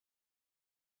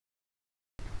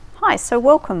Hi, so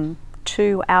welcome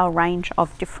to our range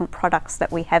of different products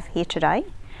that we have here today.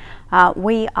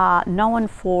 We are known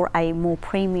for a more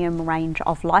premium range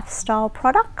of lifestyle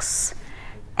products,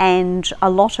 and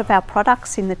a lot of our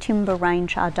products in the timber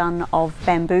range are done of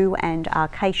bamboo and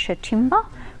acacia timber,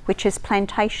 which is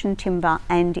plantation timber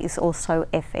and is also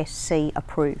FSC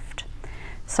approved.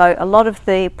 So a lot of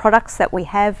the products that we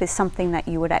have is something that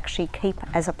you would actually keep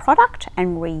as a product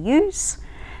and reuse,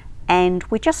 and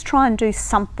we just try and do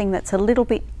something that's a little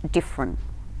bit different.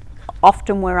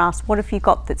 Often we're asked, what have you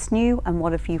got that's new and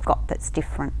what have you got that's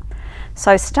different?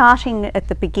 So starting at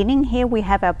the beginning here, we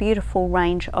have our beautiful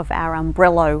range of our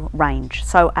umbrella range.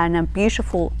 So a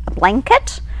beautiful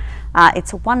blanket.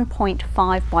 It's a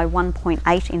 1.5 by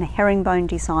 1.8 in a herringbone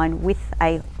design with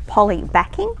a poly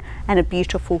backing and a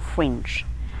beautiful fringe.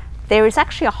 There is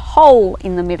actually a hole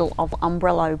in the middle of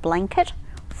umbrella blanket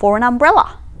for an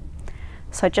umbrella.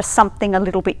 So just something a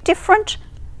little bit different,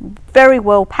 very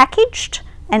well packaged,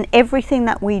 and everything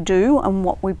that we do and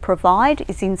what we provide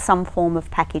is in some form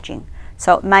of packaging.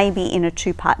 So it may be in a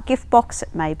two-part gift box,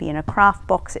 it may be in a craft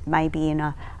box, it may be in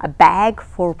a bag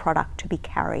for a product to be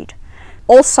carried.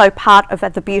 Also part of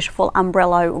the beautiful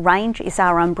umbrella range is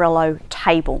our umbrella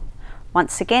table.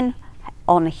 Once again,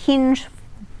 on a hinge,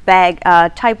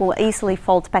 table easily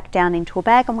folds back down into a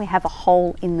bag, and we have a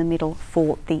hole in the middle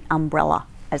for the umbrella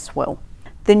as well.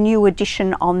 The new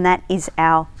addition on that is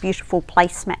our beautiful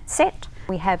placemat set.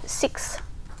 We have 6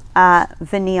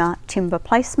 veneer timber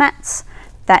placemats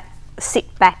that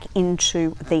sit back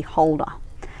into the holder.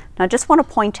 Now I just want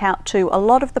to point out too, a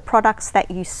lot of the products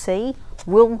that you see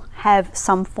will have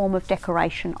some form of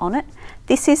decoration on it.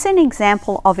 This is an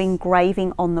example of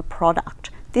engraving on the product.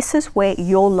 This is where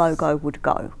your logo would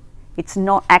go. It's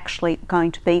not actually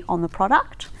going to be on the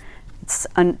product. It's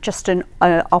just an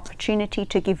opportunity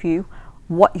to give you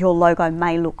what your logo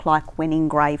may look like when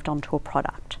engraved onto a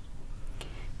product.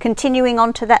 Continuing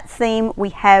on to that theme, we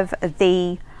have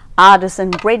the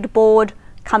artisan breadboard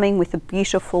coming with a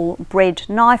beautiful bread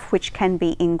knife which can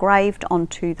be engraved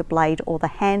onto the blade or the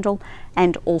handle,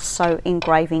 and also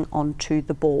engraving onto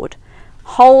the board.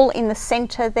 Hole in the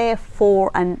center there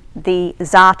for the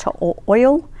za'atar or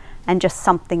oil, and just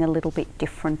something a little bit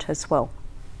different as well.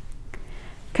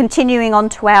 Continuing on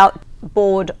to our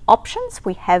board options,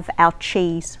 we have our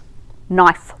cheese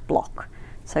knife block.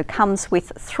 So it comes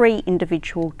with 3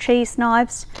 individual cheese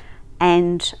knives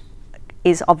and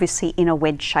is obviously in a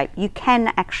wedge shape. You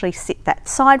can actually sit that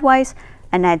sideways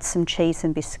and add some cheese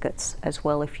and biscuits as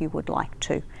well if you would like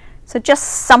to. So just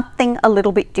something a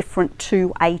little bit different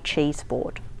to a cheese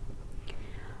board.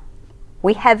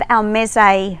 We have our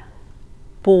meze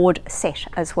board set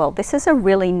as well. This is a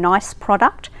really nice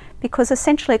product because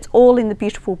essentially it's all in the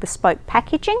beautiful bespoke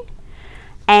packaging,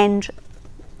 and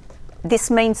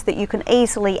this means that you can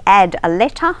easily add a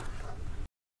letter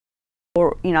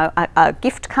or a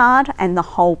gift card, and the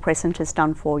whole present is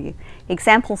done for you.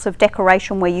 Examples of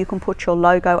decoration where you can put your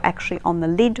logo actually on the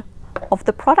lid of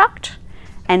the product,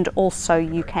 and also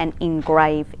you can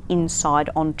engrave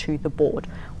inside onto the board.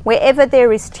 Wherever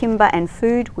there is timber and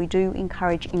food, we do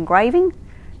encourage engraving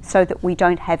so that we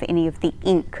don't have any of the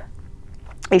ink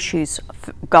issues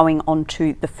going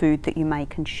onto the food that you may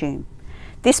consume.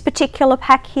 This particular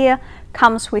pack here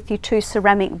comes with your 2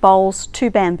 ceramic bowls, 2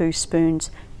 bamboo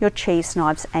spoons, your cheese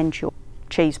knives and your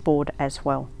cheese board as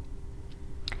well.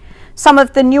 Some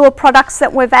of the newer products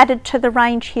that we've added to the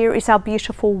range here is our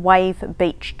beautiful wave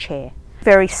beach chair.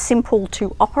 Very simple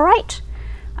to operate.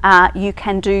 You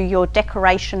can do your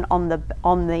decoration on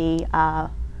the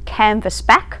canvas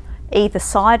back, either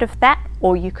side of that,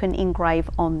 or you can engrave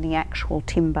on the actual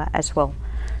timber as well.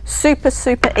 Super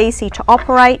easy to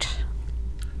operate.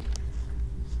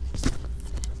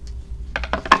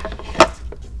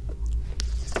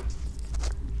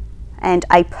 And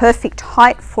a perfect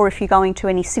height for if you're going to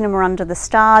any cinema under the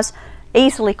stars.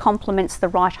 Easily complements the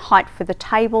right height for the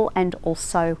table, and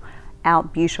also our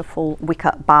beautiful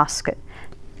wicker basket.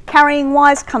 Carrying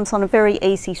wise, comes on a very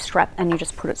easy strap and you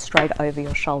just put it straight over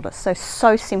your shoulder.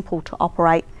 So simple to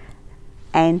operate,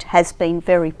 and has been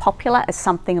very popular as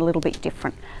something a little bit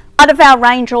different. Part of our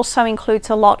range also includes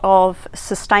a lot of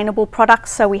sustainable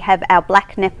products. So we have our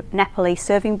black Napoli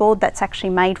serving board that's actually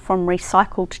made from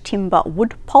recycled timber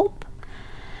wood pulp.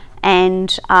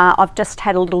 And I've just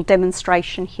had a little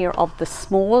demonstration here of the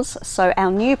s'mores. So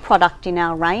our new product in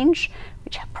our range,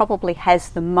 which probably has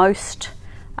the most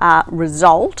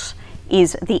result,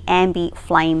 is the Ambi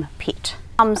Flame Pit.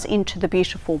 Comes into the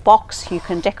beautiful box. You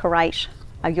can decorate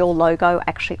your logo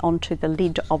actually onto the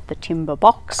lid of the timber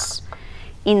box.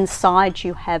 Inside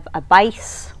you have a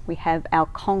base, we have our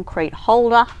concrete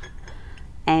holder,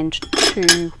 and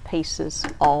 2 pieces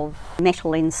of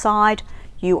metal inside.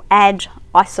 You add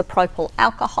isopropyl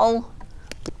alcohol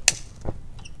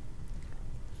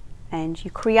and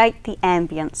you create the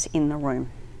ambience in the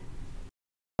room.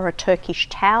 There are Turkish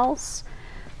towels.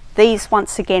 These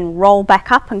once again roll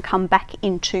back up and come back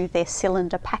into their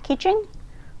cylinder packaging,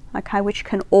 okay, which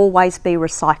can always be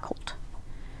recycled.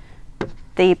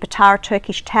 The Batara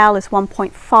Turkish towel is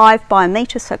 1.5 by a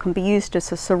metre, so it can be used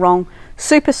as a sarong.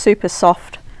 Super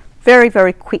soft,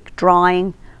 very quick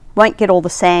drying, won't get all the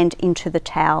sand into the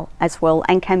towel as well,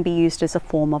 and can be used as a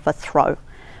form of a throw.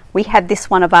 We have this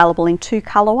one available in 2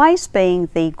 colourways, being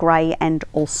the grey and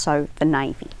also the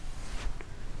navy.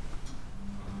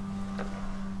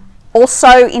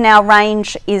 Also in our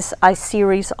range is a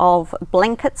series of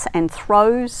blankets and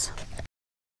throws.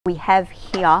 We have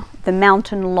here the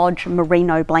Mountain Lodge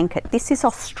merino blanket. This is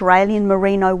Australian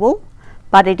merino wool,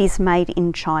 but it is made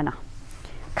in China.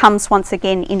 Comes once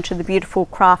again into the beautiful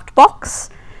craft box.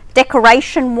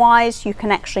 Decoration wise, you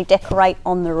can actually decorate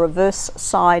on the reverse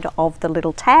side of the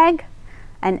little tag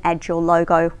and add your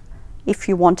logo. If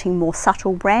you're wanting more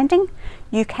subtle branding,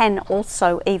 you can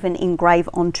also even engrave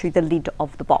onto the lid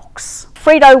of the box.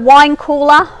 Frito wine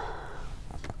cooler,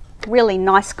 really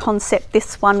nice concept.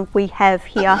 This one we have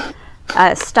here,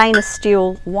 a stainless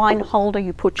steel wine holder.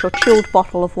 You put your chilled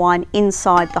bottle of wine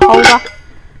inside the holder.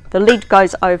 The lid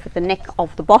goes over the neck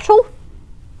of the bottle,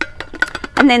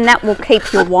 and then that will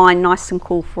keep your wine nice and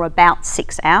cool for about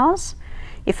 6 hours.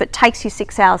 If it takes you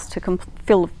 6 hours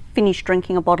to finish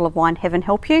drinking a bottle of wine, heaven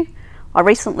help you. I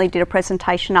recently did a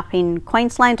presentation up in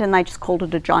Queensland and they just called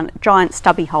it a giant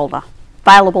stubby holder.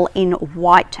 Available in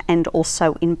white and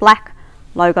also in black.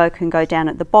 Logo can go down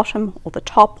at the bottom or the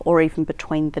top or even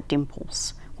between the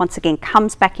dimples. Once again,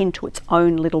 comes back into its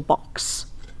own little box.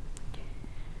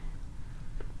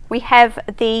 We have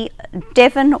the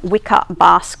Devon wicker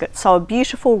basket, so a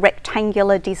beautiful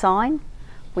rectangular design.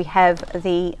 We have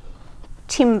the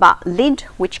timber lid,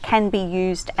 which can be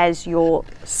used as your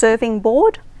serving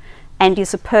board and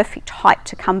is a perfect height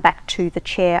to come back to the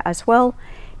chair as well.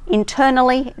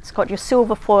 Internally, it's got your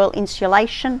silver foil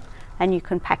insulation and you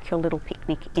can pack your little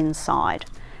picnic inside.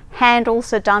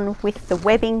 Handles are done with the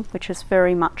webbing, which is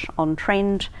very much on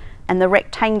trend, and the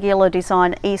rectangular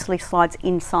design easily slides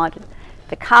inside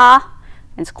the car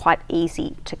and it's quite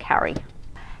easy to carry.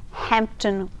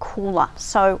 Hampton cooler,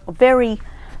 so very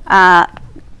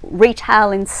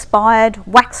retail inspired,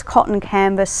 wax cotton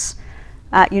canvas,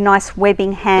 your nice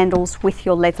webbing handles with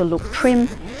your leather look trim.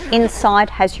 Inside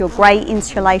has your grey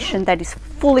insulation that is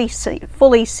fully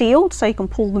sealed, so you can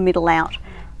pull the middle out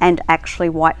and actually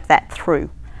wipe that through.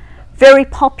 Very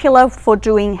popular for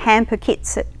doing hamper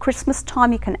kits at Christmas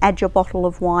time. You can add your bottle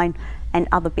of wine and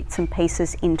other bits and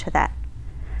pieces into that.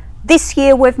 This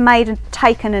year we've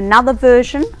taken another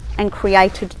version and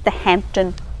created the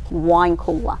Hampton wine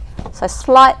cooler. So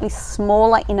slightly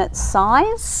smaller in its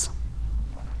size.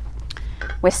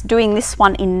 We're doing this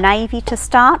one in navy to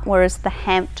start, whereas the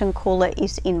Hampton cooler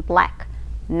is in black,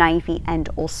 navy and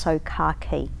also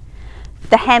khaki.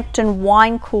 The Hampton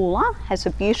wine cooler has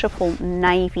a beautiful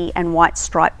navy and white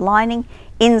striped lining.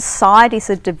 Inside is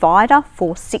a divider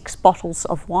for 6 bottles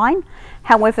of wine.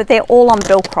 However, they're all on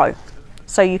Velcro,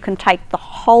 so you can take the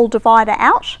whole divider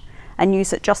out and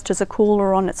use it just as a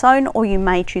cooler on its own, or you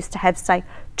may choose to have, say,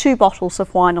 2 bottles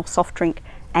of wine or soft drink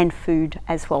and food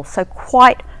as well. So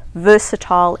quite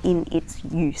versatile in its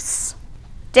use.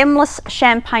 Demless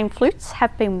champagne flutes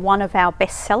have been one of our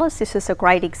best sellers. This is a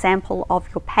great example of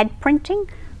your pad printing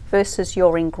versus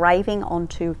your engraving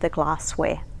onto the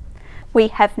glassware. We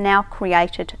have now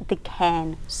created the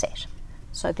can set.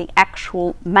 So the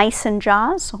actual mason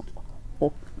jars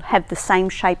have the same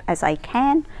shape as a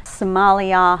can.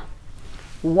 Somalia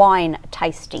wine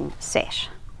tasting set.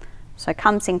 So it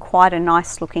comes in quite a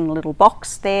nice looking little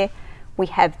box there. We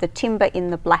have the timber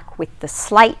in the black with the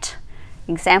slate,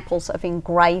 examples of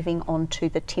engraving onto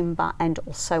the timber and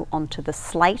also onto the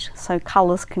slate, so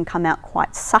colours can come out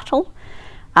quite subtle.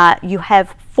 You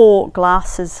have 4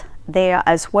 glasses there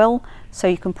as well, so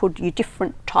you can put your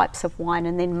different types of wine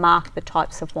and then mark the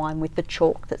types of wine with the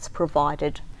chalk that's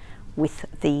provided with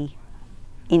the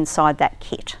inside that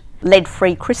kit.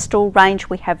 Lead-free crystal range,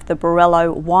 we have the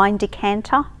Borello wine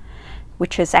decanter,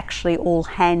 which is actually all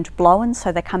hand blown,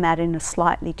 so they come out in a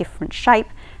slightly different shape,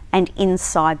 and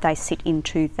inside they sit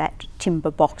into that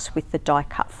timber box with the die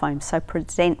cut foam, so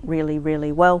present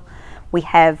really well. We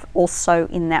have also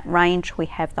in that range, we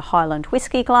have the Highland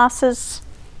whiskey glasses,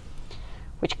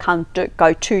 which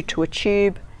go to a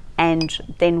tube,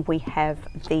 and then we have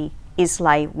the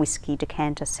Islay whiskey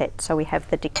decanter set. So we have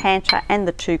the decanter and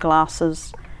the 2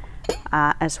 glasses,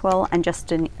 as well, and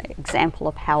just an example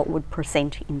of how it would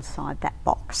present inside that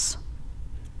box.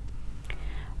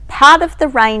 Part of the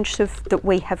range that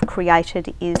we have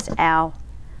created is our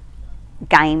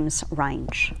games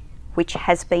range, which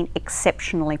has been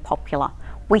exceptionally popular.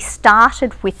 We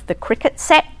started with the cricket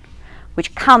set,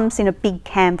 which comes in a big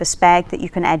canvas bag that you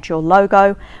can add your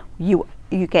logo. You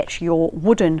get your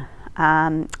wooden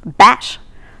bat,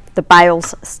 the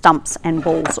bails, stumps and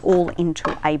balls all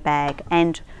into a bag.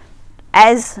 And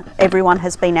as everyone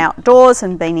has been outdoors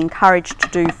and been encouraged to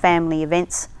do family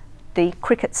events, the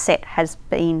cricket set has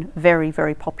been very,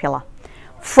 very popular.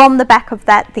 From the back of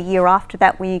that, the year after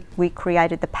that, we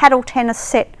created the paddle tennis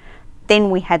set, then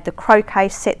we had the croquet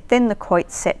set, then the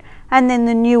quoit set, and then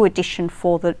the new addition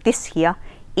for this year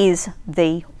is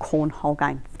the cornhole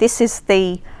game. This is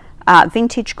the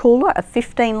vintage cooler of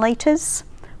 15 litres.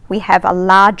 We have a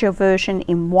larger version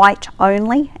in white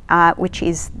only, which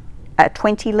is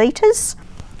 20 litres,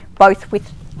 both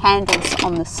with handles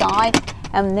on the side,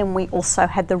 and then we also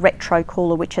had the retro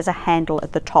cooler, which has a handle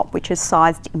at the top, which is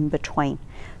sized in between.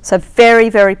 So very,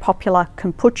 very popular.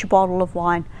 Can put your bottle of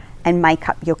wine and make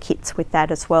up your kits with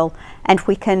that as well. And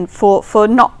we can, for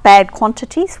not bad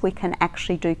quantities, we can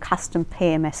actually do custom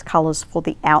PMS colours for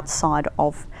the outside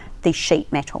of the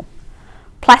sheet metal.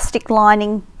 Plastic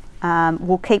lining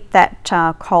will keep that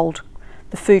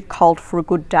the food cold for a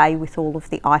good day with all of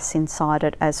the ice inside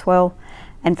it as well,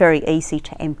 and very easy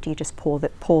to empty. Just pour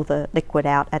the liquid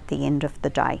out at the end of the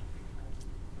day.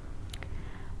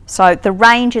 So the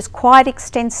range is quite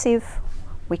extensive.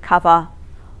 We cover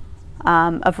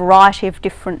a variety of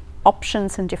different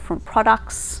options and different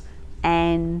products,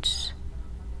 and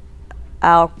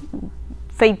our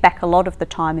feedback a lot of the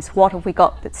time is what have we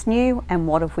got that's new and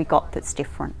what have we got that's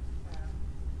different.